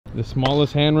The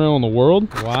smallest handrail in the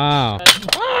world? Wow.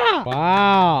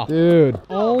 Wow. Dude.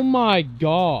 Oh my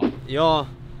God. Y'all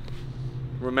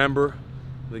remember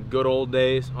the good old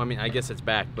days? I mean, I guess it's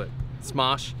back, but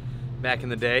Smosh, back in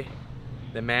the day,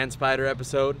 the Man Spider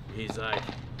episode, he's like,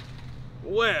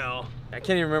 well, I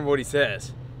can't even remember what he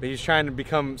says, but he's trying to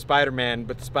become Spider-Man,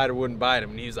 but the spider wouldn't bite him,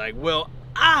 and he's like, well,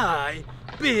 I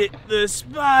bit the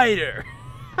spider.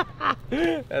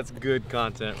 That's good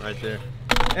content right there.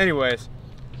 Anyways,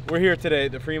 we're here today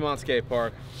at the Fremont Skate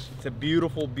Park. It's a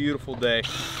beautiful, beautiful day,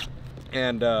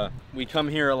 and we come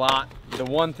here a lot. The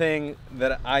one thing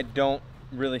that I don't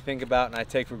really think about and I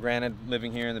take for granted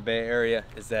living here in the Bay Area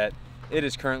is that it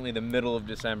is currently the middle of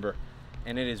December,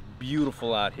 and it is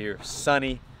beautiful out here.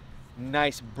 Sunny,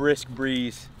 nice brisk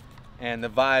breeze, and the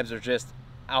vibes are just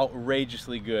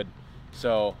outrageously good.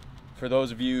 So for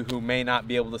those of you who may not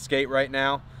be able to skate right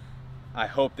now, I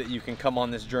hope that you can come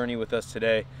on this journey with us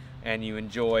today and you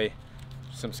enjoy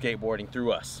some skateboarding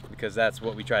through us, because that's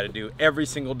what we try to do every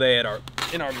single day in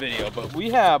our video. But we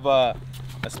have a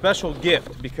special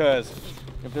gift, because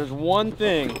if there's one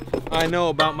thing I know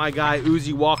about my guy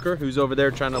Uzi Walker, who's over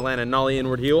there trying to land a nollie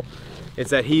inward heel,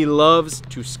 it's that he loves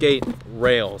to skate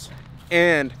rails.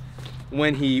 And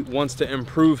when he wants to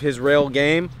improve his rail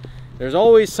game, there's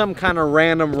always some kind of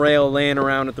random rail laying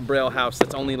around at the Braille house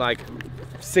that's only like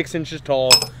 6 inches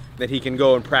tall that he can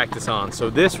go and practice on.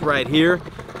 So this right here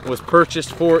was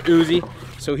purchased for Uzi,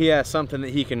 so he has something that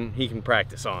he can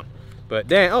practice on. But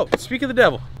Dan, oh, speak of the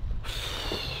devil.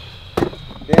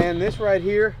 Dan, this right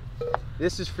here,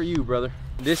 this is for you, brother.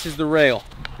 This is the rail.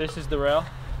 This is the rail?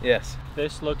 Yes.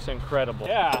 This looks incredible.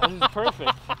 Yeah, this is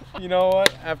perfect. You know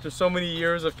what? After so many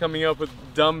years of coming up with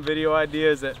dumb video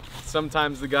ideas that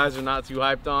sometimes the guys are not too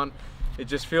hyped on, it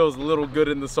just feels a little good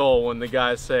in the soul when the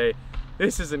guys say,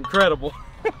 this is incredible.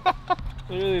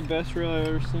 Literally the best rail I've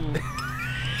ever seen.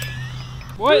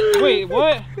 What? Wait,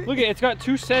 what? Look at it, it's got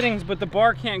 2 settings, but the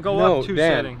bar can't go up 2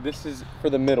 settings. This is for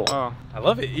the middle. Oh. I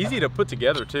love it. Easy to put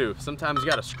together too. Sometimes you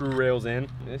gotta screw rails in.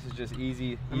 This is just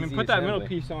easy. I mean, put that middle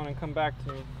piece on and come back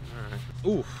to me.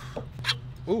 All right. Oof.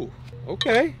 Ooh.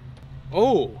 Okay.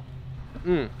 Oh.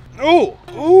 Mm. Oh.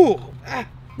 Ooh. Ah.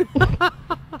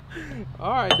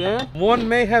 All right, Dan. One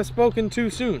may have spoken too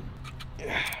soon.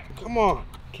 Come on.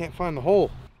 Can't find the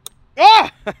hole.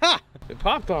 Ah! It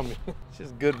popped on me. It's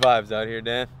just good vibes out here,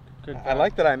 Dan. Good vibes. I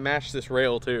like that I mashed this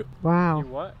rail too. Wow. You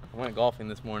what? I went golfing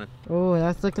this morning. Oh,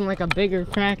 that's looking like a bigger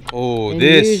crack Oh, than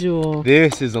this usual.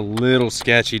 This is a little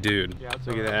sketchy, dude. Yeah,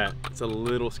 Look at that. It's a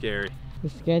little scary. The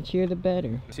sketchier, the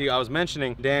better. See, I was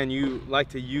mentioning, Dan, you like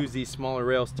to use these smaller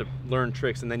rails to learn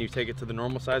tricks, and then you take it to the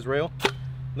normal size rail.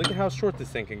 Look at how short this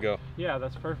thing can go. Yeah,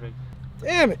 that's perfect.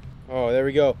 Damn it. Oh, there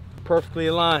we go. Perfectly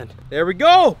aligned. There we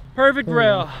go. Perfect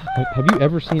rail. Have you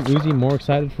ever seen Uzi more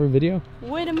excited for a video?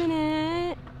 Wait a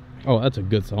minute. Oh, that's a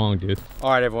good song, dude. All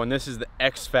right, everyone, this is the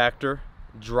X Factor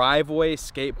Driveway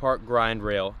Skate Park Grind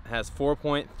Rail. It has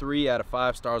 4.3 out of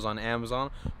 5 stars on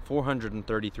Amazon,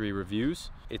 433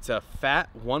 reviews. It's a fat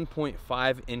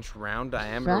 1.5-inch round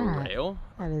diameter rail.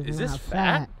 That is this not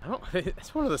fat?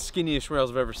 It's one of the skinniest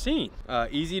rails I've ever seen.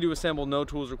 Easy to assemble, no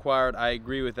tools required. I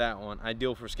agree with that one.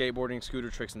 Ideal for skateboarding, scooter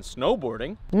tricks, and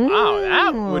snowboarding. Wow,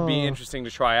 that would be interesting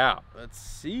to try out. Let's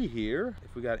see here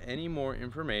if we got any more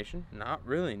information. Not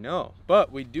really, no.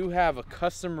 But we do have a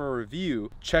customer review.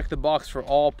 Check the box for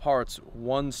all parts.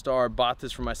 1 star. Bought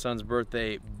this for my son's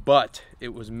birthday, but it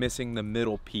was missing the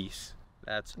middle piece.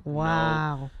 That's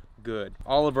wow. Good.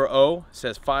 Oliver O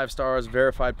says 5 stars,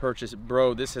 verified purchase.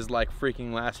 Bro, this has like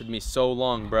freaking lasted me so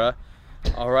long, bruh.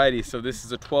 Alrighty, so this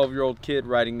is a 12-year-old kid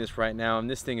riding this right now, and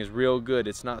this thing is real good.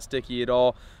 It's not sticky at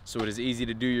all, so it is easy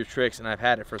to do your tricks, and I've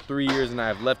had it for 3 years, and I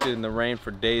have left it in the rain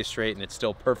for days straight, and it's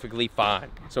still perfectly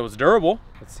fine. So it's durable.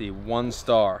 Let's see, 1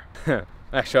 star.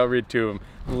 Actually, I'll read 2 of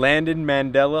them. Landon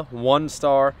Mandela, 1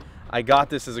 star. I got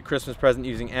this as a Christmas present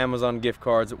using Amazon gift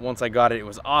cards. Once I got it, it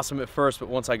was awesome at first, but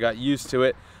once I got used to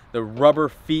it, the rubber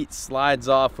feet slides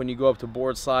off when you go up to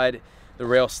board slide. The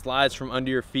rail slides from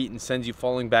under your feet and sends you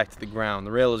falling back to the ground.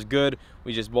 The rail is good.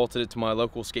 We just bolted it to my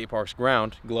local skate park's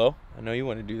ground. Glow, I know you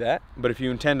want to do that. But if you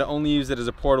intend to only use it as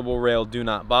a portable rail, do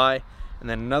not buy. And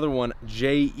then another one,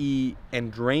 J.E.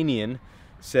 Andranian,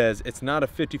 says it's not a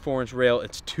 54-inch rail,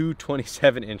 it's 2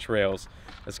 27-inch rails.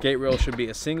 A skate rail should be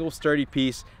a single sturdy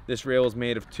piece. This rail is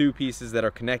made of 2 pieces that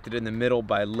are connected in the middle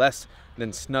by less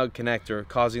than snug connector,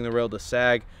 causing the rail to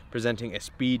sag, presenting a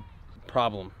speed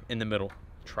problem in the middle.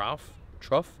 Trough?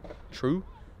 Truff? True?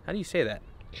 How do you say that?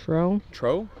 Tro?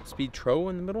 Tro? Speed tro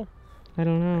in the middle? I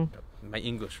don't know. My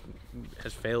English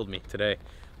has failed me today.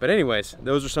 But anyways,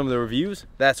 those are some of the reviews.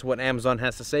 That's what Amazon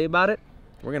has to say about it.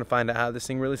 we're gonna find out how this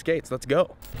thing really skates. Let's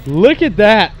go. Look at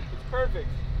that. Perfect.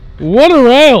 What a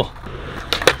rail.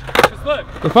 Just look.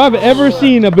 If I've ever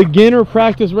seen a beginner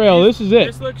practice rail, this is it.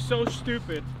 This looks so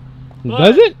stupid.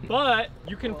 Does it? But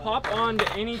you can pop onto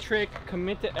any trick,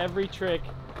 commit to every trick,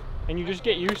 and you just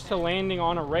get used to landing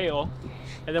on a rail.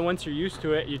 And then once you're used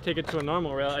to it, you take it to a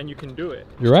normal rail and you can do it.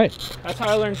 You're right. That's how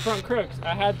I learned front crooks.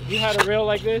 We had a rail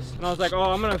like this, and I was like, oh,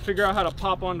 I'm gonna figure out how to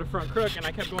pop onto front crook, and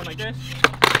I kept going like this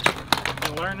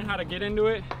and learning how to get into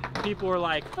it. People were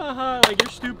like, haha, like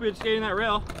you're stupid skating that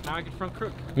rail. Now I can front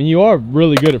crook. I mean, you are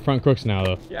really good at front crooks now,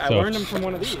 though. Yeah, so. I learned them from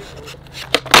one of these.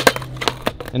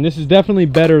 And this is definitely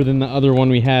better than the other one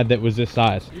we had that was this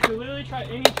size. You can literally try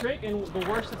any trick, and the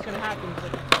worst that's gonna happen is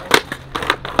like,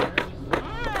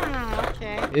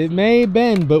 Okay. It may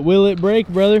bend, but will it break,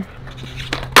 brother?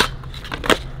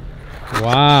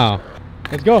 Wow.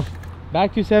 Let's go.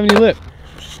 Back 270 lip.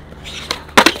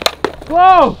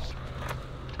 Whoa!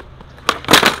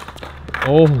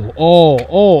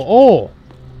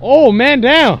 Oh, man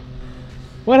down.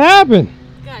 What happened?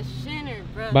 Got shinnered,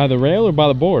 bro. By the rail or by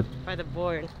the board? By the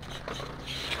board.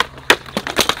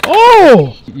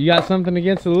 Oh! You got something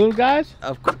against the little guys?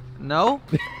 No?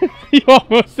 You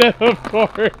almost said of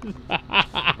course.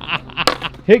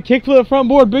 Hit kickflip front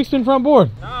board, big spin front board.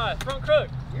 nah, it's front crook.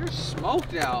 You're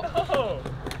smoked out. Oh,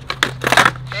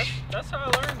 that's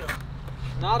how I learned them.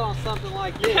 Not on something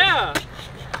like this. Yeah.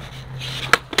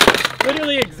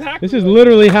 Literally exactly. This is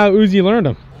literally how Uzi learned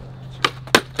them.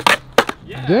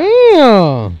 Yeah.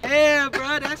 Damn. Yeah,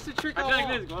 bro, that's the trick. I feel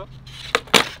like this, Glove.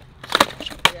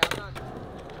 Yeah, I'm not...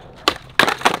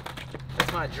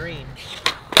 That's my dream.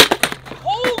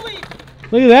 Holy!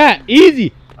 Look at that.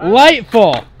 Easy. Light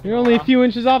fall. You're only a few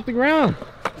inches off the ground.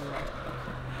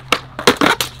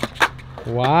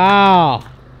 Wow.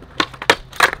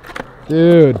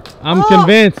 Dude, I'm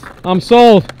convinced. I'm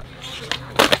sold.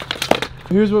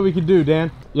 Here's what we could do,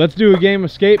 Dan. Let's do a game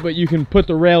of skate, but you can put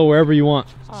the rail wherever you want.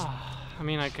 I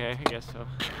mean, okay, I guess so.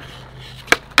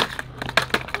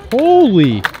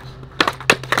 Holy.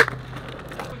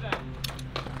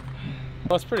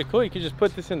 Well, it's pretty cool. You could just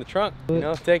put this in the trunk. You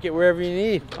know, take it wherever you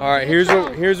need. All right, here's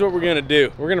what we're gonna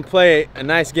do. We're gonna play a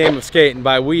nice game of skate, and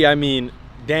by we I mean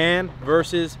Dan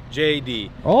versus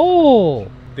JD. Oh.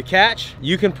 The catch,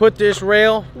 you can put this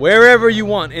rail wherever you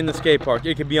want in the skate park.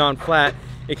 It could be on flat,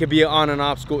 it could be on an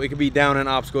obstacle, it could be down an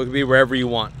obstacle, it could be wherever you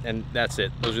want, and that's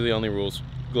it. Those are the only rules.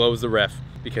 Glove's the ref,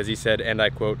 because he said, and I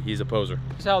quote, he's a poser.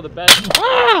 That's how the best.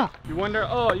 You wonder,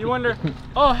 oh,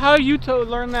 how Yuto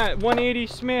learned that 180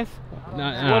 Smith.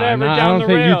 Whatever, I down don't the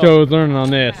think rail. Yuto was learning on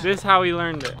this. This is how he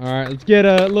learned it. All right, let's get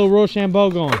a little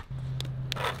Rochambeau going.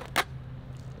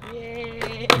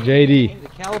 Yay. JD, The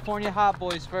California Hot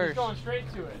Boys He's first. going straight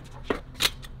to it.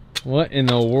 what in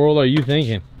the world are you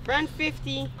thinking? Front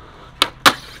 50.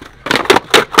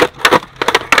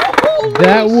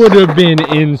 That would have been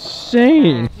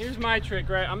insane. Here's my trick,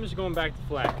 right? I'm just going back to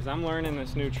flat because I'm learning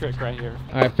this new trick right here.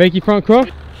 All right, fakie front crook.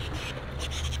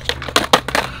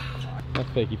 That's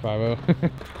fakie 5-0.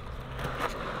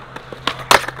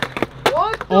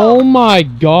 What the? Oh my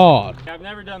God. I've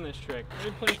never done this trick.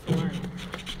 Good place to learn.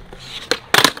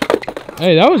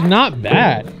 Hey, that was not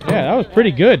bad. Yeah, that was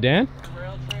pretty good, Dan.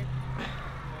 Rail trick?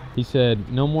 He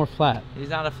said no more flat. He's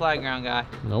not a flat ground guy.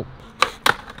 Nope.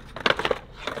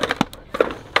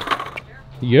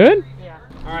 You good? Yeah.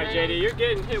 All right, JD, you're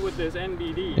getting hit with this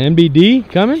NBD. NBD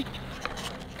coming?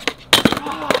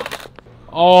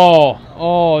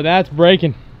 Oh, that's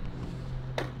breaking.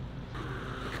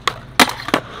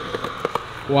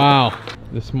 Wow.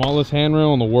 The smallest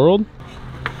handrail in the world?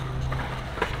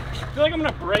 I feel like I'm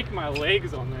gonna break my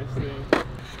legs on this thing.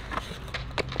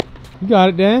 You got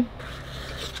it, Dan.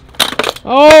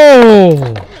 Oh!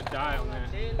 I'm gonna die on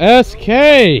that.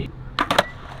 SK!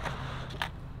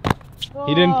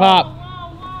 He didn't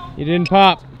pop. He didn't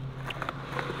pop.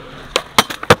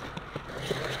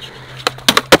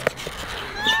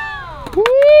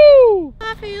 Woo!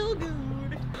 I feel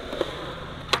good.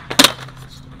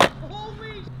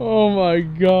 Oh my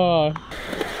God.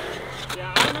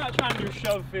 Yeah, I'm not trying to do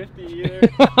shove 50 either.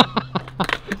 I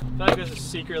feel like this is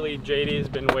secretly JD's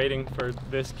been waiting for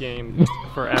this game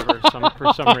forever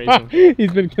for some reason.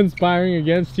 He's been conspiring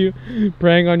against you,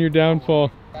 preying on your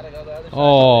downfall. Gotta go the other side.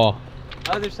 Oh,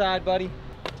 Other side, buddy.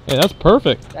 hey, that's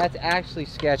perfect. That's actually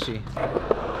sketchy.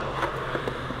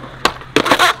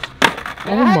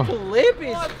 Oh That my. lip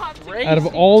is crazy. Out of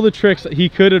all the tricks that he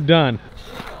could have done.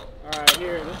 All right,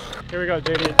 here we go,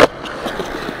 JD.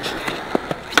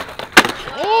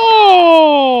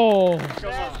 Oh!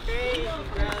 Come on. Crazy,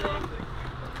 brother.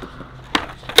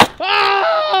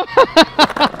 Ah!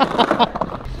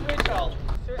 Switch off.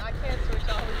 I can't switch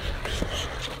off.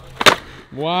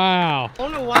 Wow. I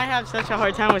don't know why I have such a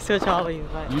hard time with switch ollies,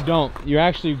 but You don't. You're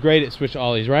actually great at switch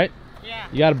ollies, right? yeah.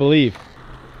 You gotta believe.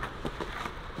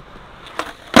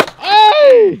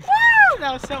 Hey! Woo!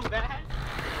 That was so bad.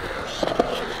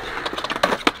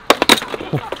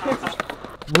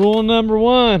 Rule number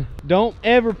 1, don't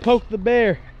ever poke the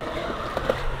bear.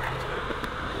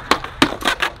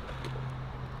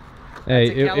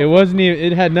 Hey, it wasn't even,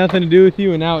 it had nothing to do with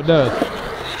you, and now it does.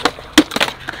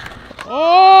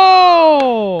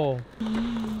 Oh!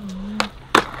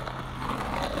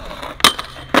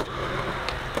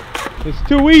 It's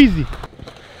too easy.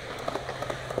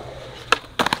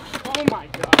 Oh my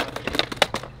god.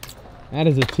 That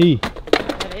is a T.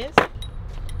 That is?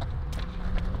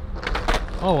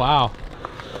 Oh, wow.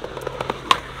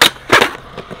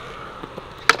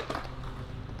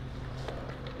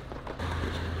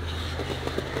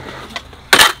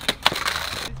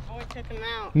 This boy took him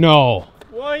out. No.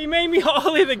 Well, you made me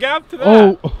ollie the gap to that.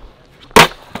 Oh.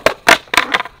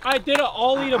 I did an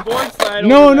ollie to board slide.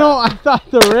 No, over no, I thought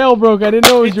the rail broke. I didn't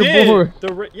know it was that. your It did.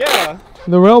 board. Yeah.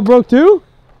 The rail broke too?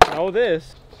 Oh,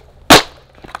 this.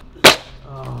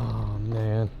 Oh,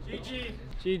 man. GG.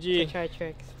 Good GG. try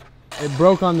tricks. It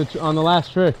broke on the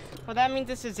last trick. Well, that means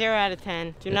this is 0 out of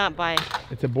 10. Do not buy it.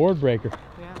 It's a board breaker.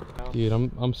 Yeah. Dude,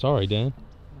 I'm sorry, Dan.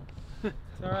 It's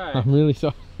alright. I'm really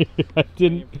sorry. I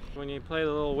didn't. When you play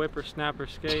the little whippersnapper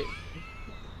skate,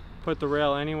 put the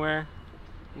rail anywhere.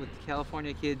 With the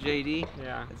California kid JD,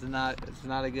 Yeah. it's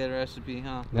not a good recipe,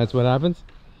 huh? That's what happens?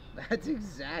 That's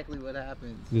exactly what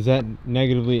happens. Does that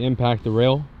negatively impact the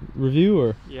rail review,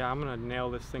 or? Yeah, I'm gonna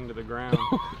nail this thing to the ground.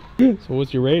 So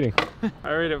what's your rating?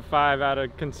 I rate it 5 out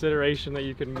of consideration that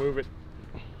you can move it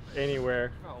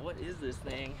anywhere. Bro, what is this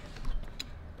thing?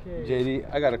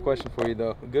 JD, I got a question for you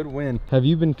though. Good win. Have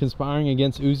you been conspiring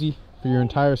against Uzi for your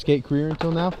entire skate career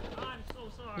until now?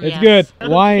 It's Yes. good.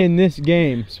 Why in this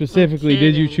game specifically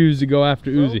did you kidding. choose to go after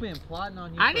Bro, Uzi? been plotting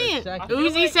on you I for a didn't. second.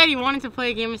 Uzi said he wanted to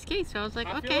play a game of skate, so I was like,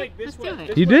 I feel okay, like this let's do was- it.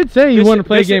 this You did say you This want to is-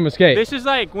 play a this game is- of skate. This is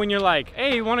like when you're like,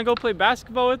 hey, you want to go play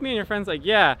basketball with me? And your friend's like,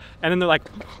 yeah. And then they're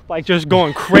like just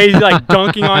going crazy, like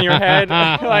dunking on your head.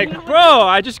 Like, bro,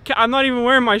 I'm not even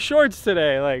wearing my shorts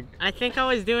today. Like, I think I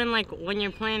was doing like when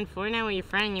you're playing Fortnite with your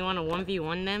friend, you want to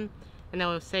 1v1 them, and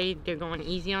they'll say they're going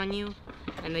easy on you,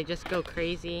 and they just go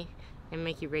crazy and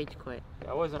make you rage quit.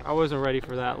 I wasn't ready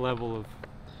for that level of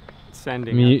I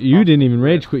sending. mean, you didn't even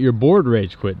rage quit. Your board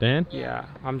rage quit, Dan. Yeah,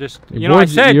 I'm just, Your you know, I board-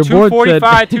 said your board said-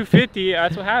 245, 250.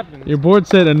 That's what happens. Your board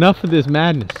said enough of this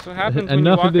madness. That's what happens when you're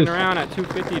Enough of walking this. around at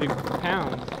 250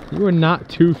 pounds. You are not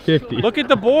 250. Look at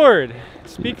the board. It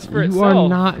speaks for you itself. are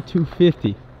not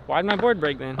 250. Why'd my board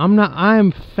break then? I'm not. I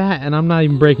am fat and I'm not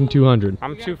even breaking 200.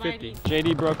 I'm 250.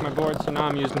 JD broke my board, so now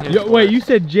I'm using his Yo, board. wait, you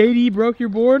said JD broke your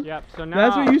board? Yep, so now,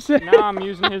 That's what you said? Now I'm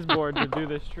using his board to do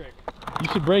this trick. You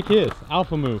should break his.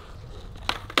 Alpha move.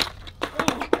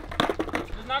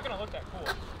 It's not gonna look that cool.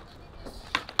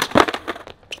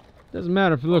 Doesn't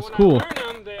matter if it looks But cool. when I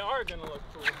learn them, they are gonna look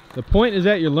cool. The point is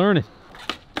that you're learning.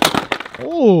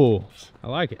 Oh, I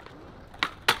like it.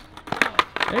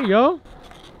 There you go.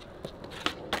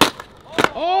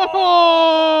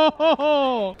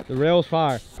 Oh! The rail's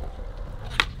fire.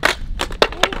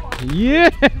 Yeah!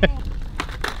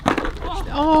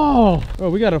 Oh! Bro,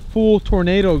 we got a full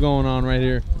tornado going on right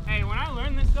here. Hey, when I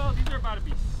learn this though, these are about to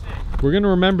be sick. We're gonna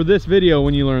remember this video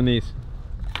when you learn these.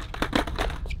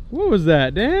 What was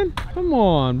that, Dan? Come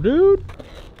on, dude.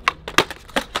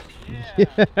 Yeah.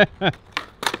 Yeah. That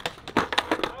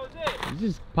was it. You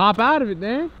just pop out of it,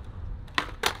 Dan.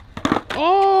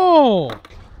 Oh!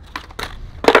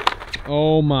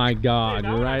 Oh my God,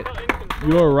 Dude, you're that right. one I felt in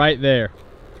control. You're right there.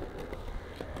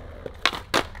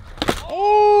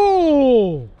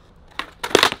 Oh!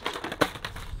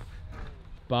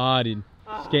 Bodied.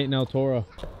 Skating El Toro.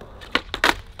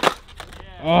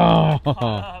 Yeah.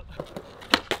 Oh!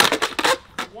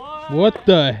 What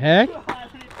the heck?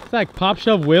 It's like Pop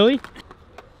Shove Willie.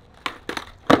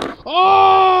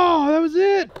 Oh! That was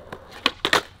it!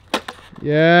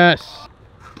 Yes.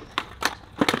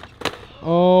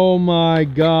 Oh my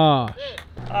gosh.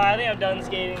 I think I'm done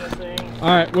skating this thing. All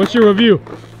right, what's your review?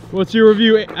 What's your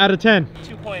review out of 10?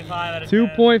 2.5 out of 10.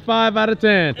 2.5 out of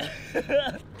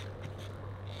 10.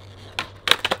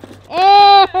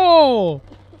 Oh!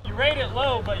 You rate it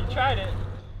low, but you tried it.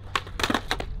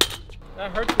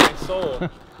 That hurts my soul.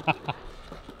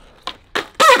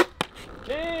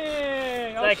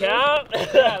 Dang! Does that count?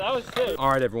 Yeah, that was sick. All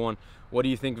right, everyone, what do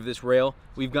you think of this rail?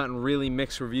 We've gotten really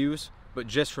mixed reviews, but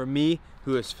just for me,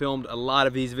 who has filmed a lot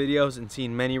of these videos and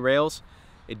seen many rails,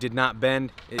 it did not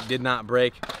bend, it did not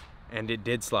break, and it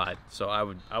did slide. So I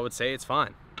would say it's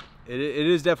fine. It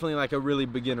is definitely like a really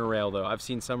beginner rail though. I've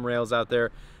seen some rails out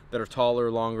there that are taller,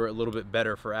 longer, a little bit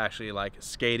better for actually like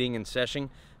skating and seshing.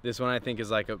 This one I think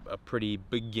is like a pretty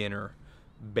beginner,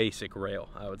 basic rail,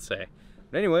 I would say.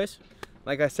 But anyways,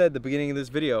 like I said at the beginning of this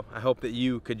video, I hope that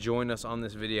you could join us on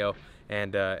this video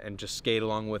and just skate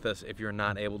along with us if you're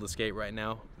not able to skate right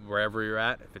now, wherever you're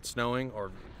at, if it's snowing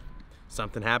or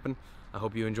something happened. I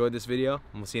hope you enjoyed this video,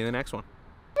 and we'll see you in the next one.